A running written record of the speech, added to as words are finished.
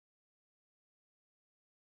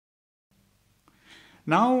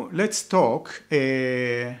Now let's talk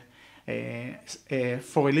for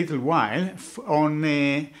a little while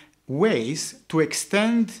on ways to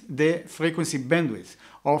extend the frequency bandwidth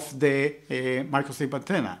of the microstrip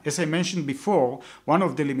antenna. As I mentioned before, one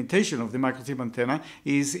of the limitations of the microstrip antenna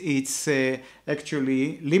is its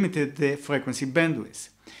actually limited frequency bandwidth.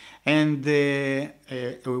 And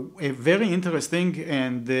a very interesting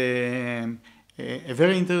and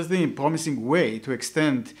promising way to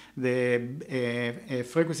extend the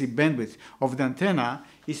frequency bandwidth of the antenna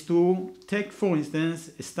is to take, for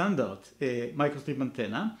instance, a standard microstrip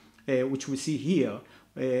antenna, which we see here.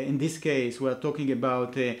 In this case, we are talking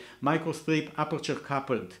about a microstrip aperture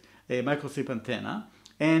coupled microstrip antenna,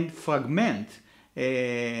 and fragment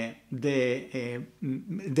the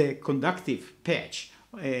conductive patch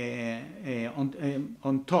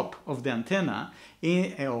on top of the antenna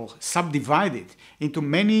or subdivide it into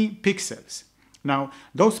many pixels. Now,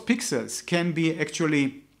 those pixels can be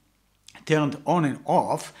actually turned on and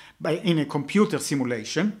off in a computer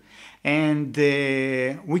simulation, and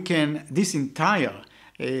this entire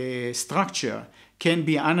structure can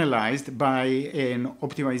be analyzed by an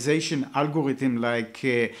optimization algorithm like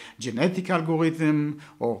genetic algorithm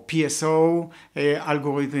or PSO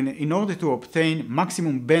algorithm in order to obtain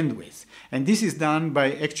maximum bandwidth. And this is done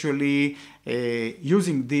by actually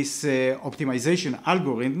using this optimization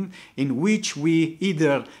algorithm in which we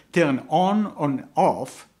either turn on or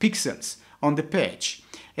off pixels on the patch.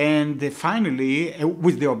 And finally,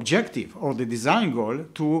 with the objective or the design goal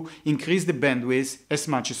to increase the bandwidth as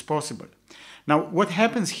much as possible. Now, what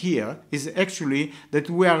happens here is actually that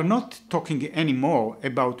we are not talking anymore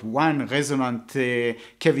about one resonant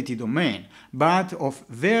cavity domain, but of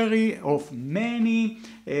many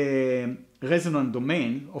resonant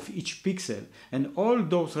domains of each pixel, and all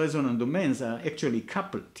those resonant domains are actually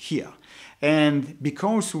coupled here. And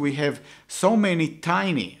because we have so many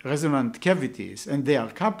tiny resonant cavities and they are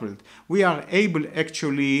coupled, we are able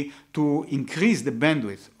actually to increase the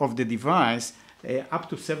bandwidth of the device up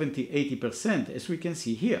to 70–80%, as we can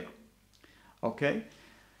see here. Okay?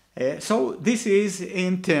 So this is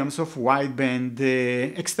in terms of wideband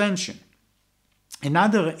extension.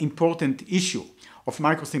 Another important issue of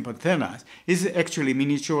microstrip antennas is actually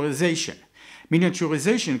miniaturization.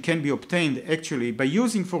 Miniaturization can be obtained actually by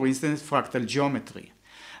using, for instance, fractal geometry.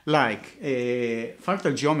 Like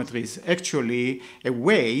fractal geometry is actually a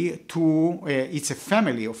way to, it's a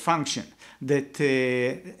family of functions that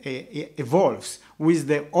evolves with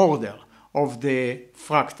the order of the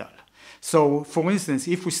fractal. So, for instance,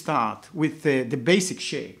 if we start with the basic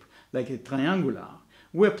shape, like a triangular,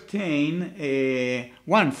 we obtain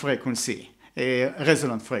one frequency,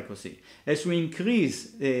 resonant frequency. As we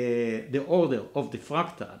increase the order of the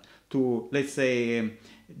fractal to, let's say,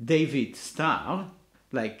 David star,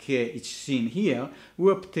 like it's seen here,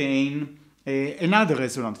 we obtain another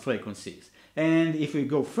resonant frequencies. And if we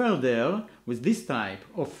go further with this type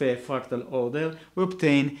of fractal order, we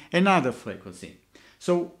obtain another frequency.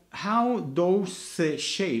 So how those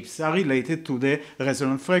shapes are related to the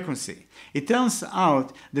resonant frequency? It turns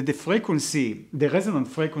out that the resonant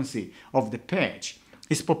frequency of the patch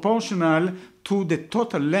is proportional to the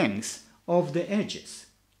total length of the edges.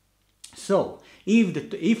 So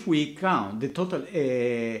if we count the total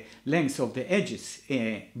length of the edges,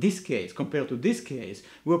 this case compared to this case,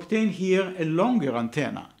 we obtain here a longer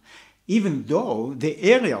antenna, even though the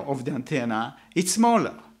area of the antenna is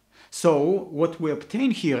smaller. So what we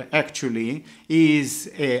obtain here actually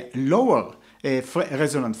is a lower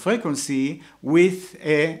resonant frequency with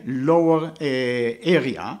a lower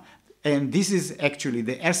area, and this is actually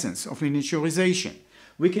the essence of miniaturization.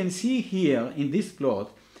 We can see here in this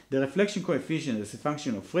plot the reflection coefficient as a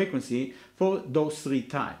function of frequency for those three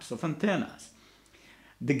types of antennas.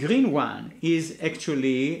 The green one is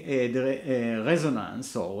actually the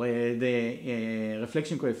resonance or the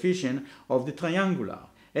reflection coefficient of the triangular.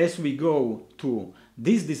 As we go to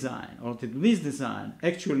this design or to this design,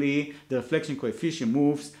 actually the reflection coefficient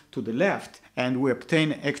moves to the left and we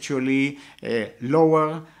obtain actually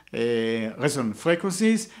lower resonant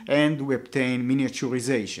frequencies and we obtain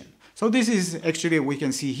miniaturization. So this is actually, we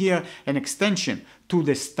can see here, an extension to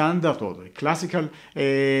the standard or the classical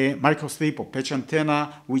microstrip or patch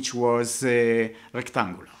antenna, which was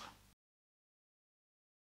rectangular.